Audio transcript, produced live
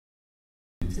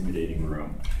intimidating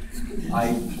room.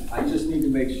 I just need to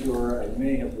make sure. I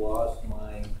may have lost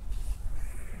my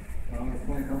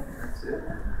PowerPoint. Oh, that's it.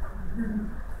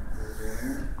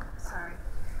 Sorry.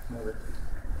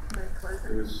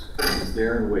 It was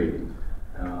there and waiting.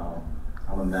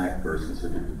 I'm a Mac person, so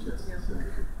give me just a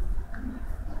second.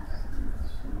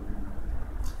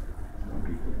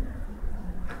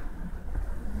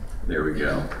 There we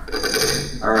go.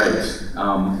 All right.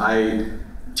 I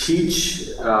teach,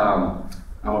 I'm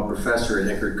a professor at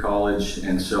Eckerd College,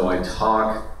 and so I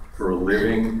talk for a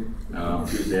living.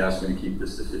 Tuesday asked me to keep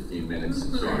this to 15 minutes,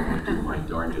 and so I'm going to do my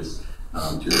darndest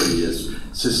to be as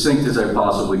succinct as I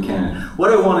possibly can.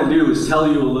 What I want to do is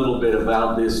tell you a little bit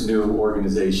about this new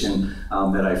organization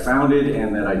that I founded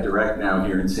and that I direct now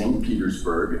here in St.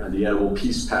 Petersburg, the Edible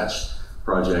Peace Patch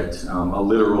Project, a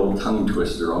literal tongue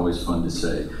twister, always fun to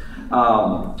say.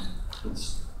 Now,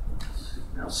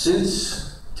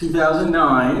 since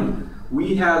 2009,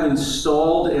 we have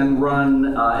installed and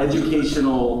run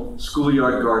educational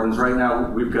schoolyard gardens. Right now,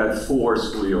 we've got 4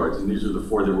 schoolyards, and these are the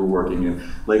 4 that we're working in.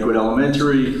 Lakewood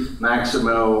Elementary,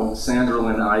 Maximo,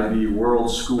 Sanderlin Ivy, World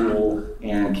School,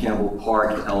 and Campbell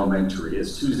Park Elementary.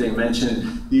 As Tuesday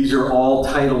mentioned, these are all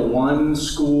Title I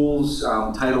schools.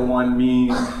 Title I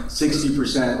means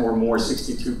 60% or more,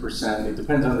 62%. It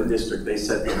depends on the district, they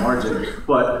set the margin.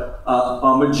 But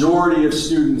a majority of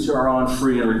students are on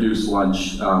free and reduced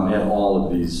lunch at all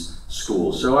of these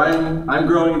schools. So I'm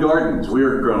growing gardens,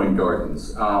 we're growing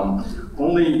gardens. I'm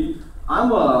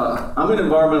an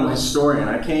environmental historian.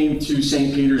 I came to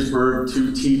St. Petersburg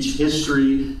to teach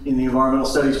history in the environmental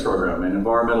studies program and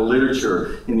environmental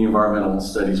literature in the environmental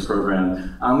studies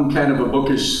program. I'm kind of a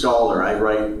bookish scholar. I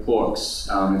write books.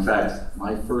 In fact,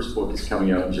 my first book is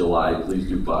coming out in July. Please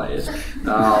do buy it.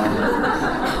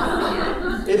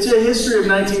 It's a history of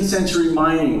 19th century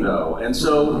mining, though. And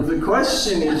so the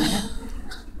question is,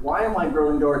 why am I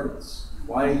growing gardens?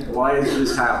 Why is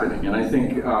this happening? And I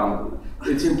think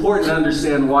it's important to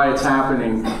understand why it's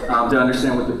happening, to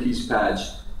understand what the Peace Patch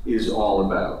is all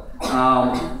about.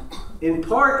 In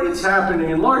part, it's happening,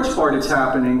 in large part, it's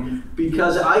happening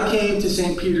because I came to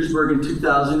St. Petersburg in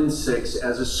 2006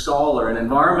 as a scholar, an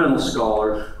environmental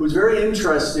scholar, who's very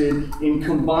interested in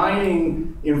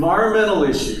combining environmental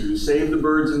issues, save the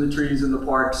birds and the trees and the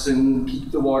parks and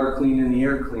keep the water clean and the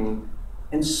air clean,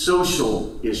 and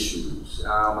social issues.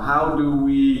 How do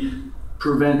we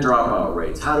prevent dropout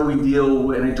rates? How do we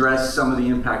deal and address some of the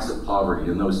impacts of poverty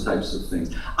and those types of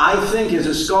things? I think as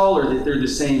a scholar that they're the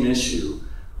same issue,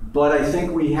 but I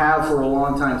think we have for a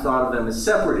long time thought of them as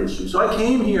separate issues. So I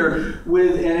came here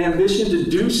with an ambition to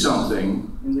do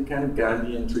something in the kind of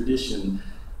Gandhian tradition,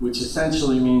 which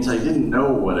essentially means I didn't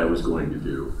know what I was going to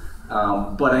do,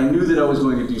 but I knew that I was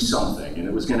going to do something, and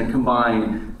it was going to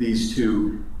combine these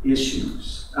 2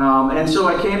 issues. And so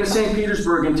I came to St.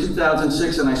 Petersburg in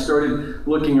 2006 and I started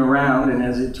looking around, and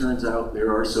as it turns out,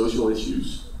 there are social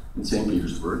issues in St.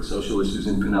 Petersburg, social issues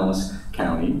in Pinellas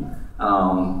County,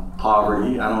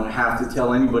 poverty. I don't have to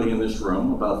tell anybody in this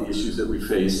room about the issues that we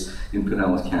face in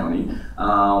Pinellas County.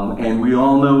 And we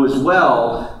all know as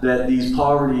well that these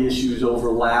poverty issues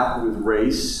overlap with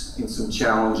race in some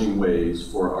challenging ways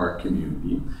for our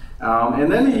community.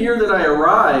 And then the year that I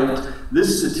arrived,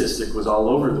 this statistic was all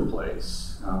over the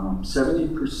place.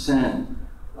 70%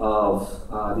 of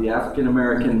the African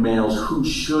American males who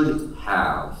should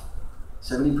have,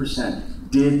 70%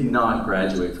 did not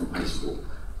graduate from high school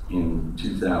in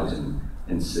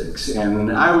 2006.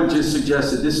 And I would just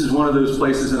suggest that this is one of those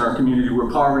places in our community where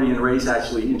poverty and race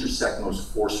actually intersect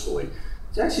most forcefully.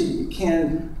 It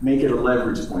can make it a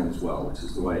leverage point as well, which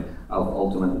is the way I've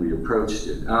ultimately approached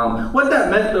it. What that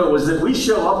meant, though, was that we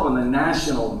show up on the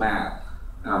national map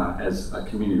as a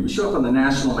community. We show up on the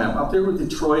national map, up there with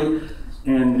Detroit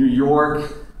and New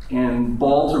York and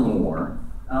Baltimore.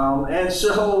 And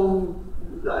so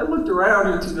I looked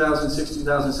around in 2006,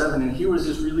 2007, and here was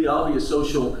this really obvious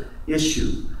social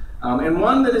issue. And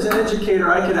one that as an educator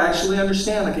I could actually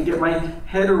understand, I could get my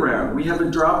head around. We have a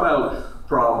dropout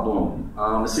problem,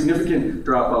 a significant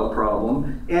dropout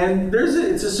problem. And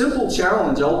it's a simple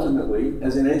challenge ultimately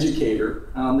as an educator.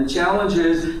 The challenge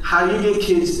is, how do you get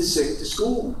kids to stick to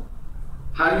school?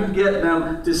 How do you get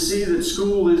them to see that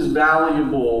school is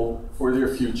valuable for their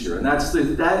future? And that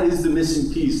is the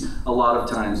missing piece a lot of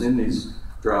times in these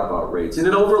dropout rates. And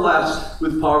it overlaps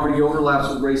with poverty, overlaps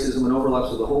with racism, and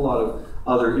overlaps with a whole lot of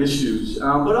other issues.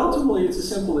 But ultimately it's a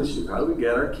simple issue. How do we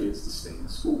get our kids to stay in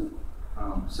school?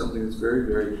 Something that's very,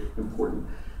 very important.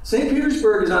 St.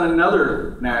 Petersburg is on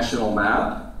another national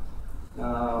map,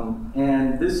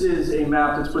 and this is a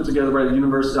map that's put together by the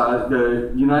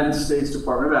United States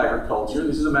Department of Agriculture.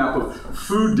 This is a map of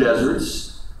food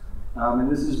deserts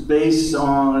And this is based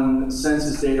on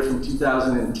census data from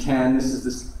 2010. This is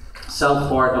the south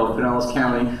part of Pinellas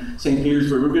County, St.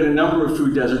 Petersburg. We've got a number of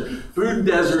food deserts. Food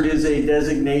desert is a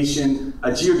designation,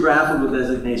 a geographical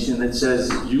designation that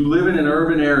says you live in an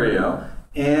urban area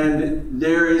and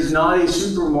there is not a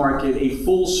supermarket, a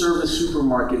full-service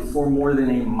supermarket for more than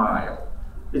a mile.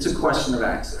 It's a question of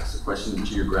access, a question of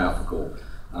geographical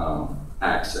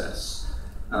access.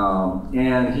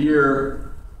 And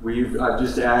here, I've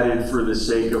just added, for the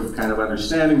sake of kind of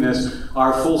understanding this,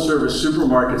 our full-service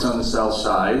supermarkets on the south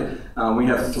side. We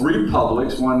have 3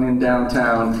 Publix, one in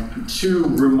downtown,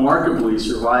 2 remarkably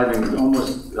surviving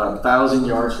almost 1,000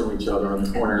 yards from each other on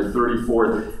the corner of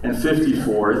 34th and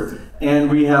 54th.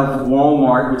 And we have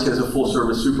Walmart, which has a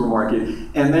full-service supermarket.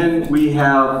 And then we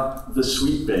have the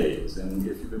Sweet Bays. And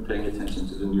if you've been paying attention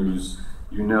to the news,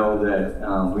 you know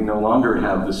that we no longer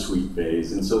have the Sweet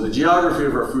Bays. And so the geography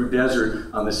of our food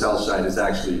desert on the south side has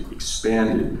actually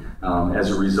expanded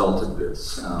as a result of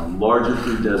this. Larger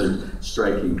food desert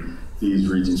striking these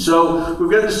regions. So we've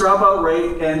got this dropout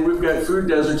rate and we've got food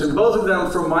deserts, and both of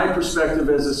them, from my perspective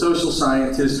as a social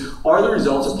scientist, are the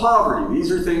results of poverty.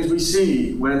 These are things we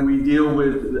see when we deal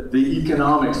with the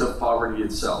economics of poverty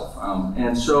itself.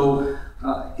 And so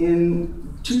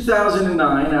in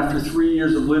 2009, after 3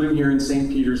 years of living here in St.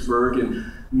 Petersburg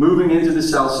and moving into the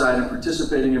south side and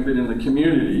participating a bit in the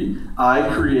community, I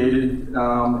created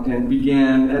and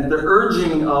began, at the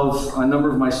urging of a number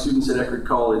of my students at Eckerd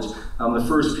College, the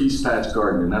first Peace Patch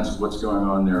Garden, and that's what's going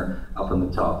on there up on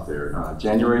the top there.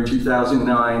 January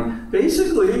 2009,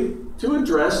 basically to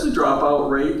address the dropout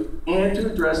rate and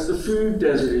to address the food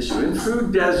desert issue. In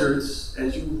food deserts,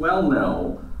 as you well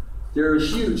know, there are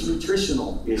huge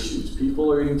nutritional issues.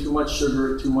 People are eating too much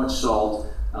sugar, too much salt.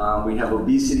 We have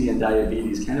obesity and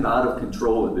diabetes kind of out of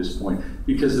control at this point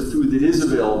because the food that is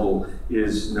available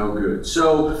is no good.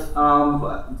 So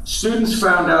students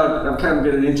found out, I've kind of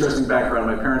got an interesting background.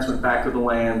 My parents went back to the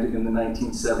land in the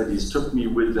 1970s, took me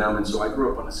with them, and so I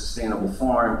grew up on a sustainable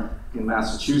farm in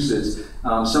Massachusetts,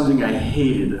 something I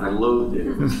hated. I loathed it.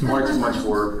 It was far too much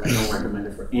work. I don't recommend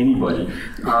it for anybody.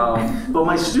 But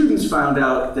my students found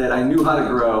out that I knew how to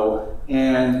grow,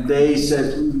 and they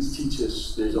said, please teach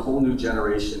us. There's a whole new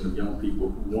generation of young people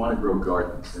who want to grow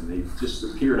gardens, and they just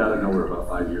appeared out of nowhere about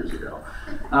 5 years ago.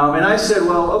 And I said,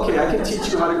 well, okay, I can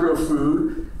teach you how to grow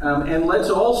food, and let's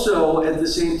also, at the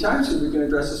same time, see if we can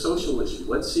address a social issue.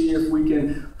 Let's see if we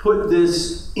can put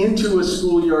this into a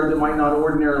schoolyard that might not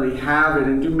ordinarily have it,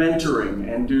 and do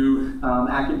mentoring and do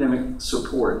academic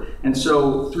support. And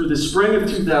so through the spring of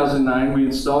 2009, we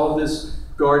installed this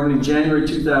garden in January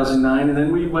 2009, and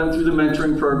then we went through the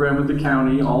mentoring program with the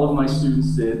county. All of my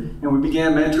students did, and we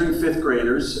began mentoring 5th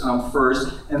graders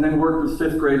first, and then worked with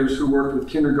 5th graders who worked with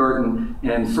kindergarten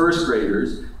and 1st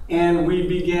graders. And we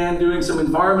began doing some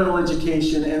environmental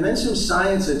education and then some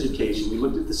science education. We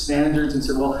looked at the standards and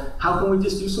said, well, how can we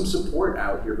just do some support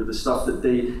out here with the stuff that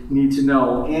they need to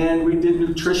know? And we did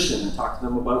nutrition and talked to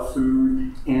them about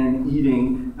food and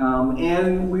eating.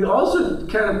 And we also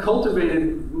kind of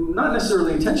cultivated, not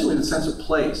necessarily intentionally, the sense of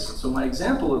place. So my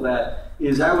example of that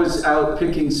is I was out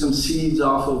picking some seeds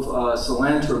off of a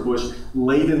cilantro bush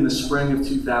late in the spring of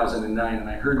 2009, and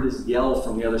I heard this yell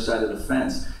from the other side of the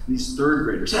fence. These 3rd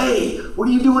graders, hey, what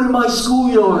are you doing in my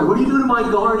schoolyard? What are you doing in my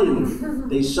garden?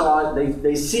 They saw it,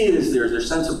 they see it as theirs. Their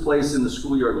sense of place in the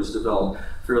schoolyard was developed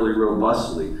fairly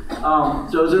robustly.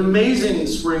 So it was an amazing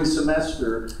spring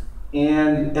semester,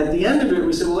 and at the end of it,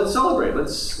 we said, well, let's celebrate.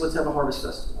 Let's have a harvest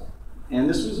festival. And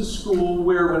this was a school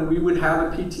where when we would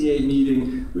have a PTA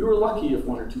meeting, we were lucky if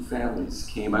 1 or 2 families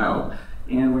came out.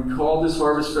 And we called this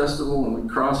harvest festival and we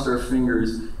crossed our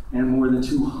fingers, and more than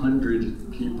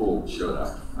 200 people showed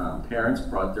up. Parents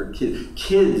brought their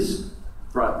kids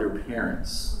brought their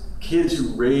parents. Kids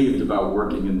who raved about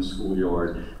working in the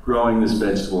schoolyard, growing this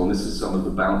vegetable, and this is some of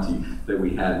the bounty that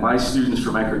we had. My students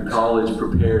from Eckerd College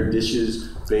prepared dishes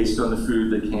based on the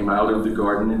food that came out of the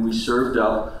garden, and we served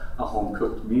up a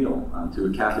home-cooked meal to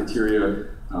a cafeteria,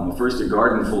 first a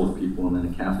garden full of people and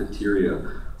then a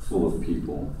cafeteria full of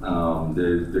people.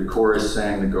 The chorus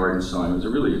sang the garden song. It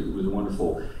was a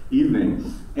wonderful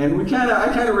evening. And I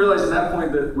kind of realized at that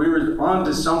point that we were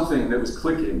onto something that was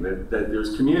clicking, that there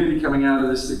was community coming out of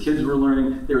this, the kids were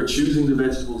learning, they were choosing the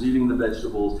vegetables, eating the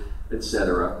vegetables,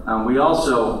 etc. We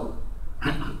also,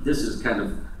 this is kind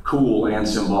of cool and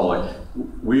symbolic,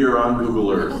 we are on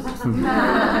Google Earth.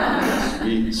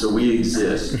 So we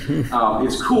exist.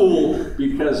 It's cool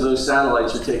because those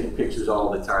satellites are taking pictures all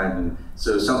the time, and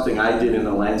so something I did in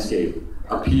the landscape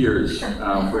appears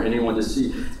for anyone to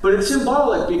see. But it's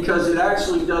symbolic because it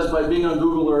actually does, by being on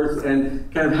Google Earth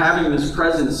and kind of having this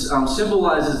presence,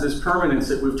 symbolizes this permanence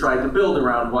that we've tried to build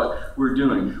around what we're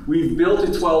doing. We've built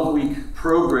a 12-week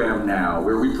program now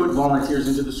where we put volunteers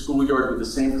into the schoolyard with the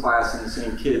same class and the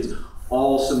same kids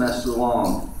all semester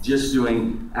long, just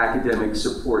doing academic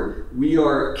support. We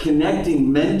are connecting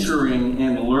mentoring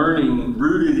and learning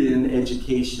rooted in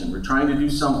education. We're trying to do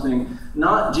something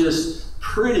not just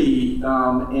pretty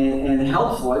and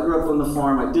helpful. I grew up on the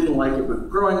farm, I didn't like it,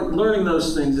 but learning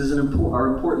those things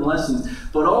are important lessons,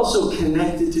 but also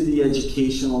connected to the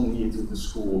educational needs of the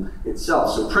school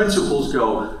itself. So principals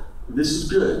go, this is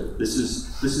good, this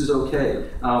is okay.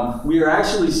 We are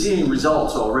actually seeing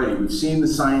results already. We've seen the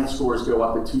science scores go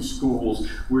up at 2 schools.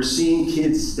 We're seeing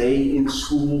kids stay in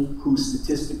school who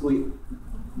statistically,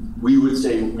 we would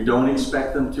say we don't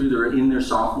expect them to. They're in their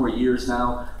sophomore years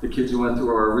now, the kids who went through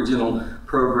our original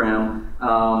program.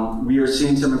 We are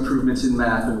seeing some improvements in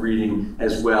math and reading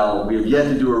as well. We have yet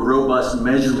to do a robust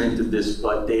measurement of this,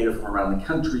 but data from around the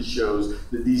country shows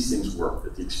that these things work,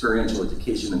 that the experiential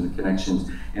education and the connections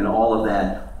and all of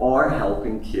that are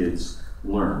helping kids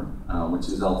learn, which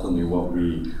is ultimately what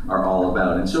we are all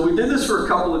about. And so we did this for a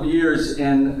couple of years,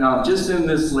 and just in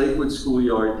this Lakewood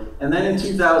schoolyard. And then in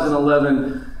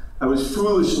 2011, I was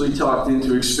foolishly talked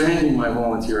into expanding my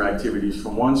volunteer activities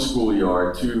from one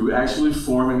schoolyard to actually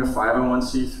forming a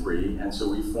 501c3. And so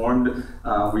we formed,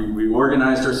 we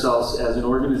organized ourselves as an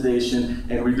organization,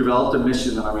 and we developed a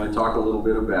mission that I'm going to talk a little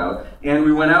bit about. And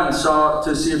we went out and saw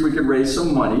to see if we could raise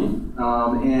some money.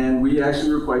 And we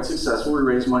actually were quite successful. We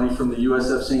raised money from the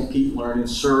USF St. Pete Learn and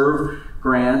Serve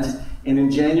grant. And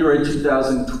in January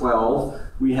 2012,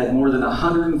 we had more than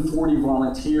 140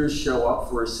 volunteers show up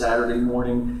for a Saturday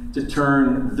morning to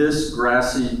turn this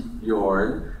grassy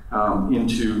yard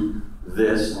into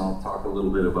this, and I'll talk a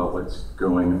little bit about what's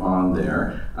going on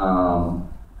there.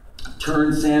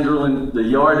 Turn Sanderlin, the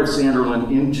yard of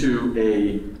Sanderlin, into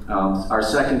our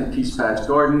second Peace Patch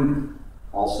garden,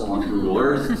 also on Google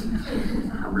Earth.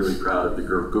 I'm really proud of the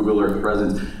Google Earth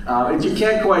presence. You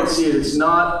can't quite see it. It's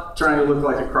not trying to look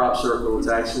like a crop circle. It's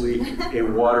actually a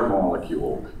water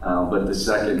molecule, but the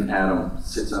second atom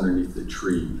sits underneath the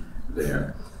tree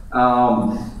there.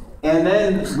 And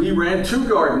then we ran 2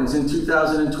 gardens in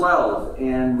 2012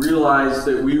 and realized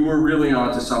that we were really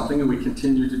onto something, and we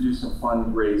continued to do some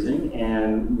fundraising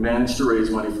and managed to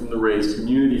raise money from the Raise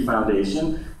Community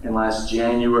Foundation. And last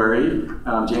January,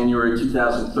 January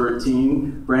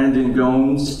 2013, Brandon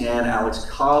Gomes and Alex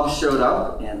Cobb showed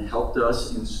up and helped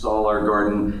us install our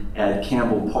garden at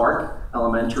Campbell Park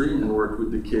Elementary and worked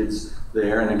with the kids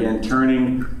there. And again,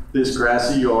 turning this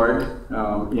grassy yard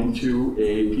into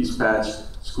a Peace Patch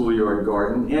schoolyard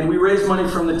garden. And we raised money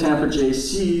from the Tampa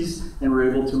JCs and were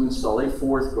able to install a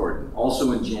 4th garden,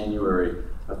 also in January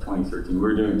of 2013. We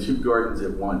were doing 2 gardens at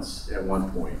once at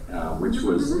one point, which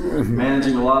was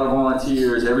managing a lot of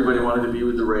volunteers. Everybody wanted to be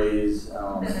with the Rays,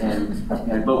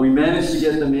 but we managed to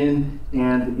get them in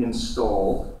and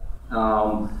installed.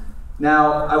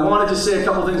 Now, I wanted to say a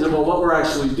couple things about what we're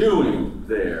actually doing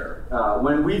there.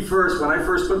 When I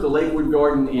first put the Lakewood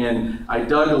garden in, I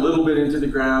dug a little bit into the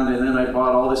ground, and then I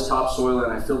bought all this topsoil,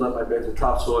 and I filled up my beds with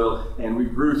topsoil, and we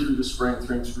grew through the spring.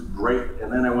 Things grew great.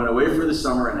 And then I went away for the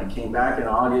summer, and I came back in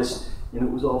August, and it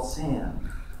was all sand.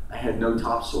 I had no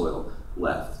topsoil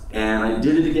left. And I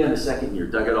did it again the second year,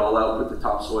 dug it all out, put the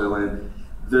topsoil in.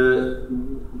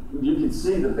 You can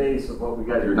see the base of what we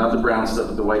got here, not the brown stuff,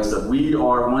 but the white stuff. We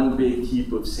are one big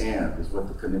heap of sand, is what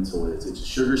the peninsula is. It's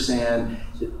sugar sand,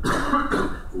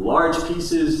 large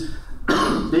pieces,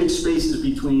 big spaces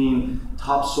between.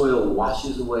 Topsoil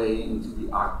washes away into the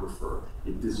aquifer.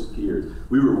 It disappears.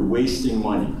 We were wasting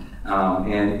money,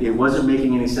 and it wasn't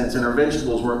making any sense, and our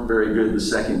vegetables weren't very good the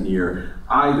second year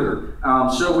either.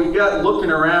 So we got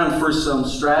looking around for some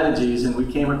strategies, and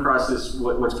we came across this,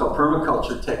 what's called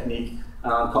permaculture technique,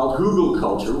 called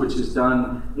hugelkultur, which is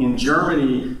done in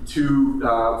Germany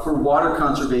for water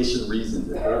conservation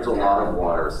reasons. It holds a lot of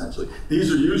water, essentially.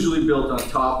 These are usually built on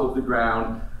top of the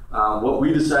ground. What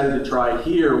we decided to try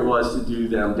here was to do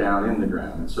them down in the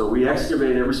ground. And so we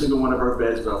excavate every single one of our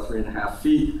beds about 3.5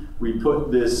 feet. We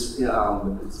put this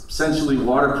essentially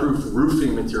waterproof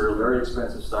roofing material, very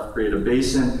expensive stuff, create a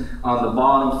basin on the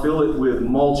bottom, fill it with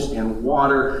mulch and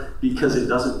water. Because it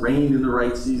doesn't rain in the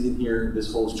right season here,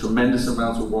 this holds tremendous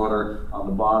amounts of water on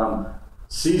the bottom.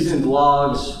 Seasoned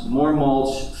logs, more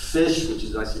mulch, fish, which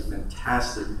is actually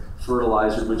fantastic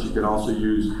fertilizer, which you can also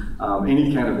use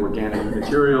any kind of organic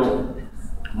material,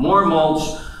 more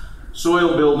mulch,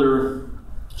 soil builder,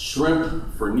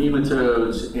 shrimp for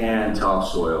nematodes and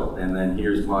topsoil. And then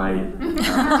here's my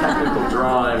technical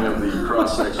drawing of the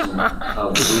cross-section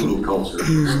of the Google culture.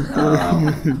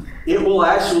 It will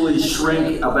actually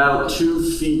shrink about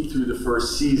 2 feet through the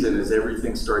first season as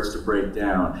everything starts to break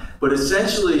down. But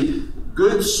essentially,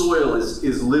 good soil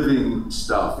is living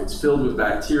stuff. It's filled with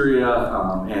bacteria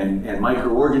and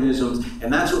microorganisms,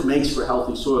 and that's what makes for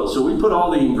healthy soil. So we put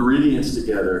all the ingredients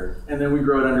together, and then we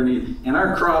grow it underneath. And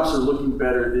our crops are looking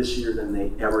better this year than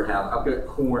they ever have. I've got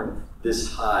corn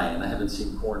this high, and I haven't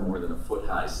seen corn more than a foot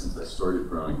high since I started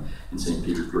growing in St.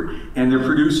 Petersburg. And they're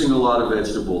producing a lot of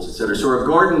vegetables, et cetera. So our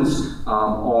gardens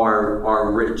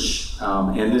are rich,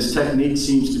 and this technique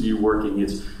seems to be working.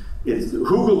 It's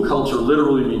Hügel culture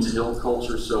literally means hill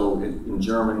culture, so in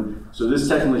German. So this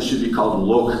technically should be called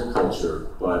Loch culture,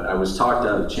 but I was talked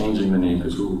out of changing the name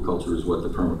because Hügel culture is what the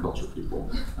permaculture people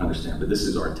understand. But this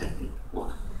is our technique,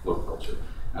 Loch culture.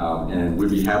 And we'd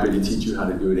be happy to teach you how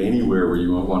to do it anywhere where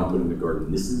you want to put in the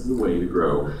garden. This is the way to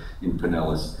grow in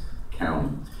Pinellas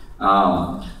County.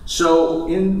 So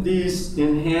in these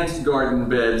enhanced garden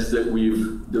beds that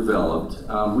we've developed,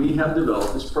 we have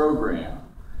developed this program.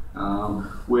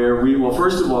 Where well,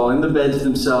 first of all, in the beds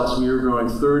themselves, we are growing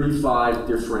 35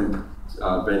 different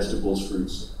vegetables,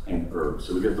 fruits, and herbs.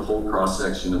 So we get the whole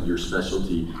cross-section of your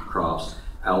specialty crops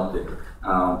out there.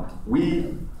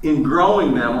 In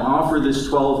growing them, offer this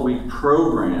 12-week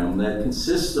program that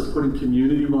consists of putting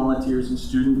community volunteers and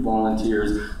student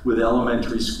volunteers with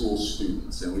elementary school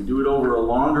students. And we do it over a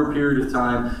longer period of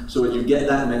time so that you get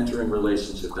that mentoring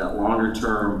relationship, that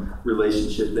longer-term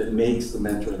relationship that makes the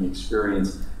mentoring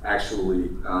experience actually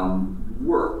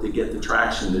work, to get the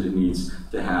traction that it needs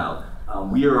to have.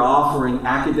 We are offering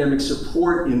academic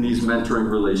support in these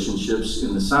mentoring relationships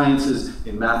in the sciences,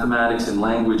 in mathematics, and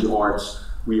language arts.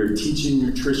 We are teaching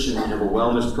nutrition. We have a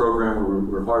wellness program where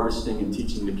we're harvesting and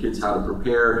teaching the kids how to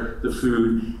prepare the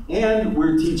food. And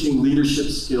we're teaching leadership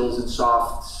skills and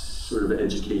soft sort of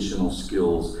educational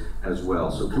skills as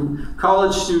well. So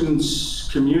college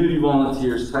students, community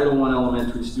volunteers, Title I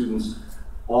elementary students,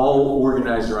 all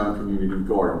organize around community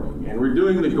gardening. And we're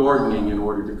doing the gardening in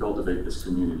order to cultivate this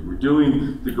community. We're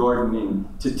doing the gardening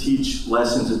to teach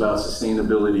lessons about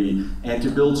sustainability and to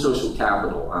build social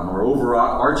capital. Our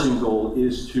overarching goal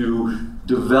is to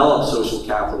develop social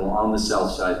capital on the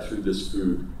South Side through this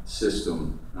food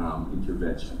system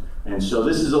intervention. And so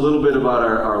this is a little bit about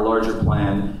our larger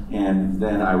plan, and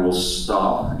then I will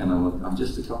stop, and I'm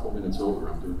just a couple minutes over.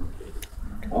 I'm doing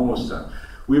okay. Almost done.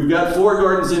 We've got 4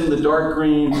 gardens in the dark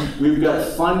green. We've got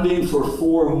funding for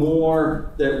 4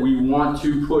 more that we want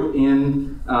to put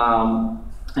in.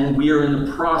 And we are in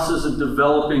the process of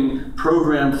developing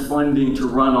program funding to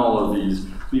run all of these,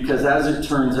 because as it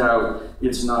turns out,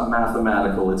 it's not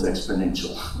mathematical, it's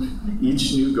exponential.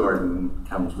 Each new garden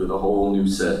comes with a whole new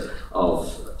set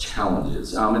of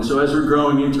challenges. And so as we're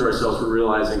growing into ourselves, we're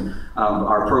realizing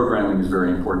our programming is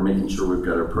very important, making sure we've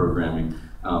got our programming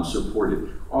supported.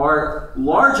 Our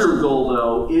larger goal,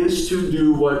 though, is to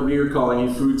do what we are calling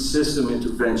a food system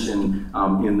intervention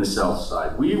in the South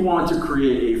Side. We want to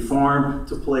create a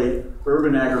farm-to-plate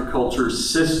urban agriculture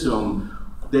system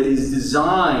that is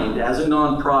designed as a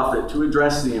nonprofit to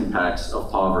address the impacts of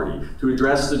poverty, to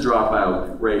address the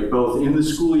dropout rate, both in the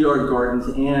schoolyard gardens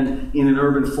and in an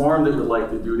urban farm that we'd like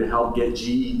to do to help get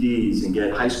GEDs and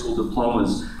get high school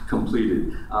diplomas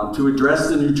completed, to address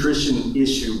the nutrition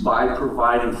issue by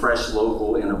providing fresh,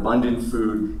 local, and abundant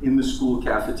food in the school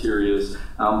cafeterias,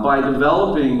 by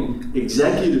developing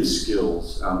executive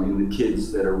skills in the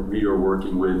kids that we are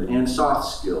working with, and soft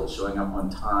skills, showing up on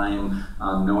time,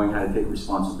 knowing how to take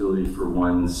responsibility for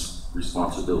one's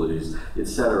responsibilities,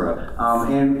 etc.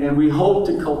 And we hope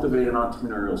to cultivate an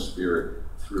entrepreneurial spirit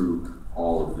through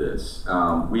all of this.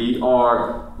 We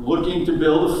are looking to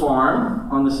build a farm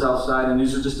on the South Side, and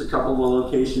these are just a couple of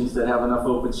locations that have enough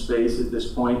open space at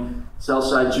this point.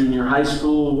 Southside Junior High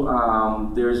School,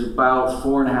 there's about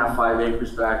 4.5, 5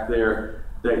 acres back there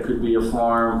that could be a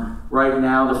farm. Right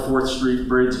now, the 4th Street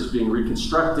Bridge is being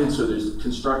reconstructed, so there's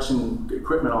construction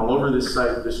equipment all over this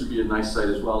site. This would be a nice site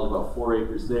as well, about 4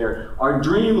 acres there. Our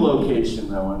dream location,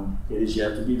 though, and it is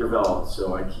yet to be developed,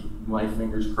 so I keep my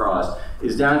fingers crossed,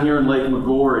 is down here in Lake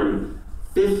Magori,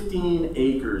 15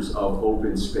 acres of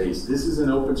open space. This is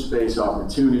an open space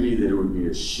opportunity that it would be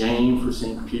a shame for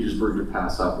St. Petersburg to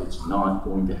pass up. It's not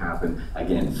going to happen.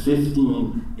 Again,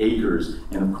 15 acres,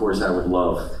 and of course I would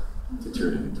love to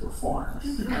turn it into a farm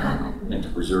and to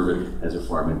preserve it as a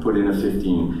farm and put in a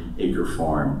 15-acre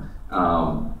farm.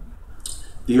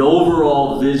 The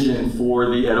overall vision for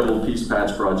the Edible Peach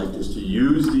Patch Project is to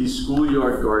use these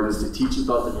schoolyard gardens to teach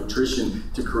about the nutrition,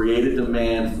 to create a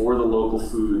demand for the local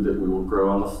food that we will grow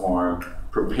on the farm,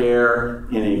 prepare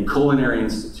in a culinary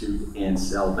institute, and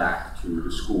sell back to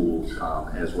the schools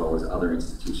as well as other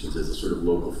institutions as a sort of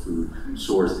local food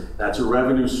source. That's a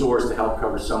revenue source to help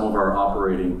cover some of our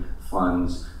operating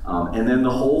funds. And then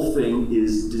the whole thing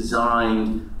is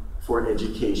designed for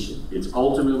education. It's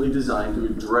ultimately designed to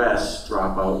address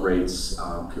dropout rates,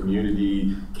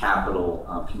 community capital,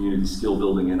 community skill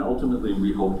building, and ultimately,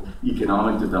 we hope,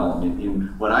 economic development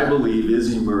in what I believe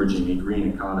is emerging, a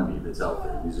green economy that's out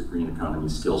there. These are green economy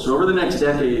skills. So over the next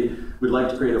decade, we'd like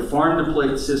to create a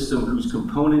farm-to-plate system whose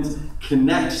components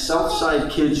connect Southside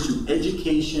kids to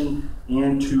education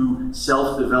and to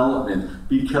self-development,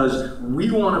 because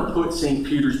we want to put St.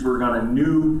 Petersburg on a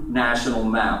new national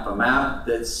map, a map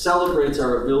that celebrates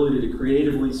our ability to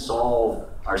creatively solve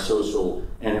our social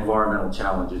and environmental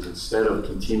challenges instead of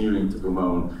continuing to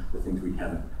bemoan the things we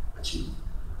haven't achieved.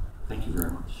 Thank you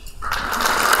very much.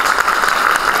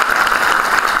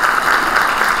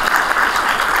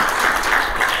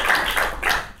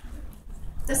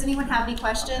 Does anyone have any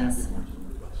questions?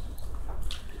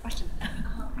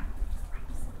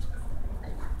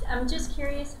 I'm just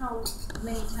curious how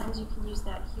many times you can use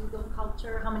that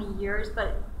hugelkultur, how many years,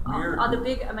 but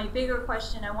my bigger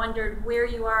question, I wondered where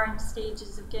you are in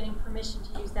stages of getting permission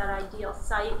to use that ideal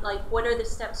site. Like, what are the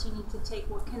steps you need to take?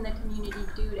 What can the community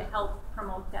do to help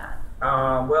promote that?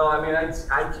 Well, I mean,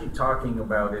 I keep talking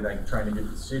about it. I'm trying to get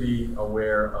the city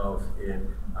aware of it.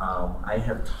 I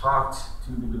have talked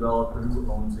to the developer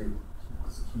who owns it.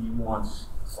 He wants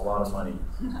a lot of money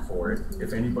for it.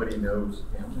 If anybody knows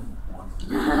him,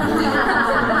 he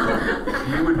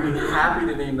would be happy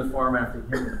to name the farm after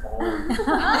him.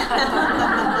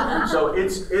 So it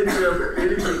is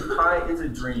a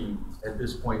dream at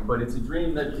this point, but it's a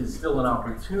dream that is still an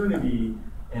opportunity.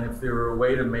 And if there were a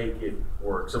way to make it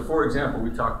work. So for example, we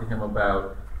talked to him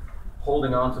about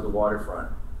holding on to the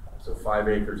waterfront. So 5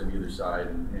 acres on either side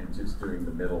and just doing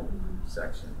the middle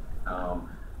section.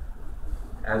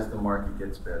 As the market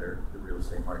gets better, the real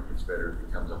estate market gets better, it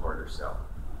becomes a harder sell.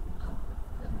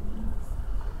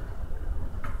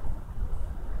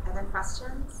 Other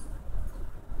questions?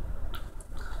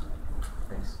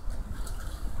 Thanks.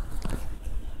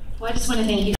 Well, I just want to thank you